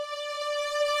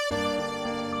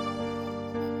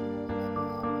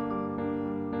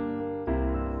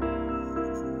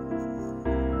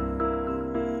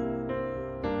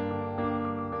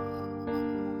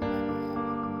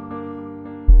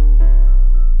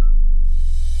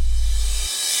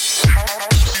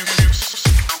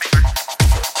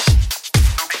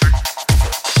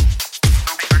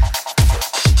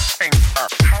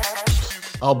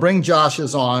bring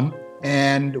Josh's on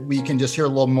and we can just hear a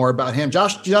little more about him.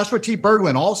 Joshua T.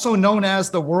 Berglan, also known as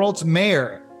the world's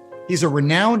mayor. He's a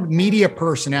renowned media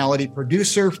personality,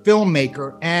 producer,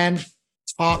 filmmaker, and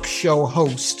talk show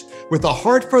host. With a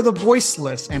heart for the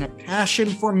voiceless and a passion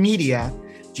for media,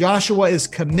 Joshua is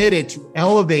committed to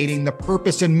elevating the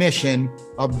purpose and mission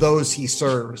of those he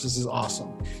serves. This is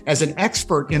awesome. As an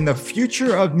expert in the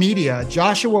future of media,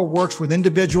 Joshua works with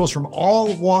individuals from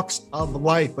all walks of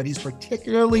life, but he's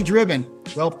particularly driven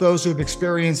to help those who've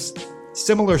experienced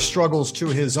similar struggles to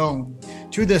his own.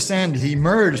 To this end, he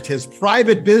merged his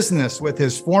private business with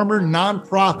his former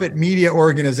nonprofit media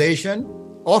organization,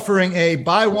 offering a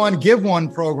buy one, give one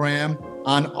program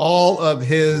on all of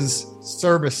his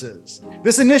services.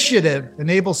 This initiative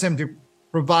enables him to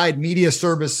provide media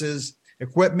services,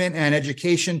 equipment, and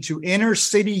education to inner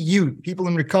city youth, people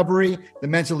in recovery, the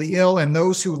mentally ill, and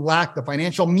those who lack the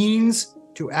financial means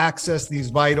to access these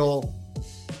vital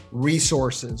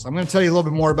resources. I'm going to tell you a little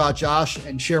bit more about Josh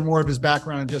and share more of his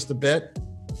background in just a bit.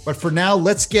 But for now,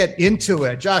 let's get into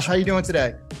it. Josh, how are you doing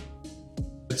today?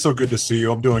 It's so good to see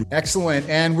you. I'm doing excellent.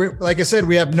 And like I said,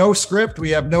 we have no script,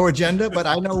 we have no agenda, but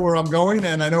I know where I'm going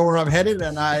and I know where I'm headed,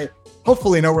 and I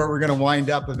hopefully know where we're going to wind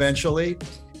up eventually.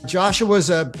 Joshua was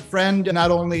a friend,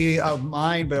 not only of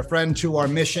mine, but a friend to our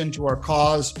mission, to our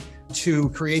cause, to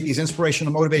create these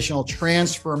inspirational, motivational,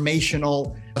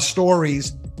 transformational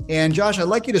stories. And Josh, I'd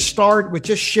like you to start with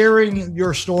just sharing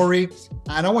your story.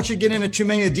 I don't want you to get into too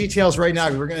many of the details right now,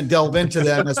 because we're going to delve into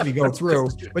them as we go through.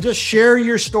 But just share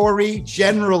your story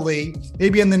generally,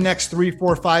 maybe in the next 3,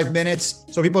 4, 5 minutes,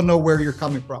 so people know where you're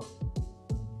coming from.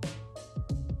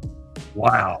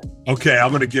 Wow. Okay, I'm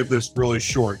going to give this really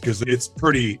short because it's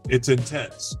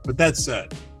intense. But that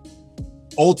said,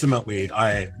 ultimately,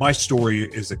 my story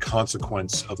is a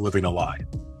consequence of living a lie.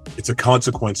 It's a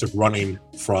consequence of running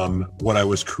from what I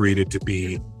was created to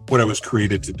be, what I was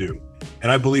created to do.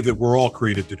 And I believe that we're all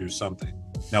created to do something.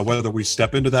 Now, whether we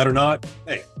step into that or not,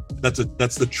 hey, that's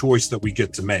the choice that we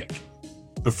get to make.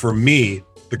 But for me,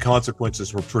 the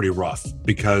consequences were pretty rough,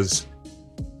 because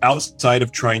outside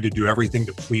of trying to do everything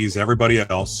to please everybody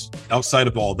else, outside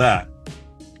of all that,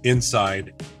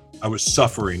 inside, I was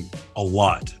suffering a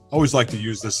lot. I always like to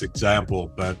use this example,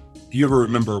 but do you ever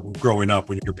remember growing up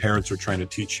when your parents were trying to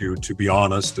teach you to be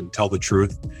honest and tell the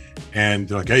truth? And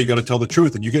they're like, hey, you got to tell the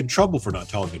truth, and you get in trouble for not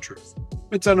telling the truth.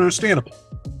 It's understandable.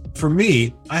 For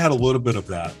me, I had a little bit of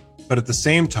that. But at the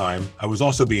same time, I was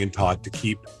also being taught to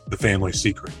keep the family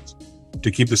secrets,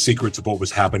 to keep the secrets of what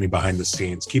was happening behind the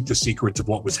scenes, keep the secrets of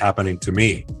what was happening to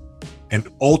me. And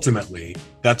ultimately,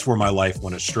 that's where my life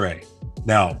went astray.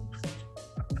 Now,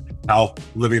 how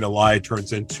living a lie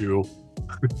turns into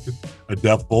a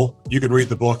devil. You can read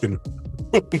the book and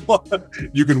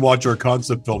you can watch our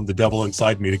concept film, The Devil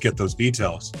Inside Me, to get those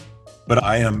details. But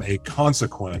I am a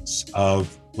consequence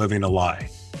of living a lie.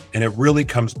 And it really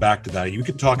comes back to that. You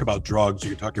can talk about drugs,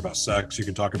 you can talk about sex, you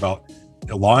can talk about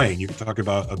lying, you can talk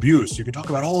about abuse, you can talk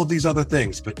about all of these other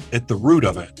things. But at the root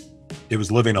of it, it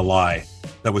was living a lie.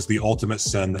 That was the ultimate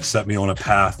sin that set me on a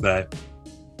path that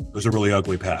was a really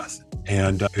ugly path.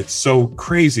 And it's so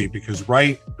crazy because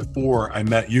right before I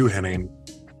met you, Henning,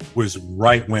 was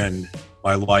right when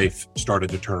my life started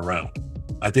to turn around.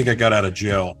 I think I got out of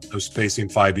jail. I was facing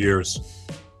 5 years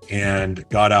and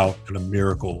got out in a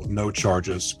miracle, no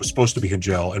charges, was supposed to be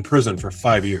in prison for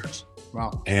 5 years.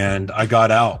 Wow. And I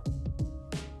got out.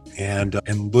 And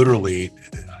literally,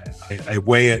 I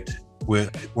weigh it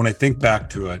with, when I think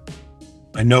back to it,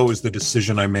 I know it was the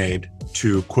decision I made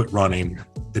to quit running,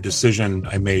 the decision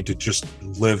I made to just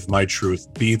live my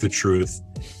truth, be the truth,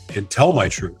 and tell my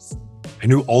truth. I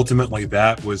knew ultimately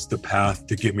that was the path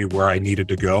to get me where I needed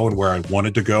to go and where I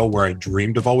wanted to go, where I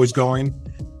dreamed of always going.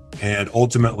 And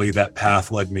ultimately that path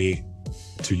led me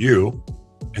to you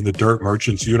in the Dirt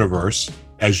Merchants universe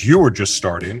as you were just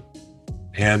starting.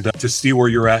 And to see where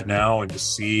you're at now and to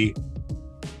see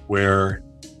where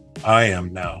I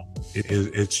am now,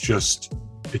 it's just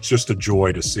a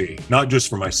joy to see, not just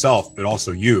for myself, but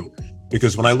also you.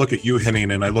 Because when I look at you,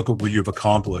 Henning, and I look at what you've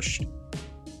accomplished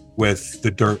with the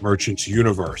Dirt Merchants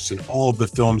universe and all of the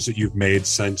films that you've made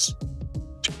since,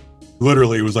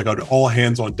 literally it was like an all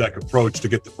hands on deck approach to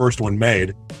get the first one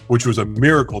made, which was a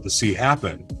miracle to see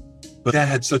happen. But that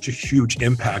had such a huge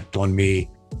impact on me,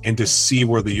 and to see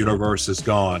where the universe has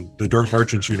gone, the Dirt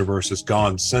Merchants universe has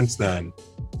gone since then,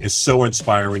 is so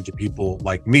inspiring to people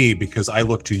like me, because I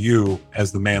look to you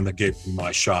as the man that gave me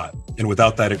my shot. And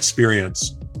without that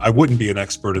experience, I wouldn't be an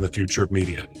expert in the future of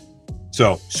media.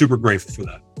 So super grateful for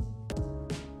that.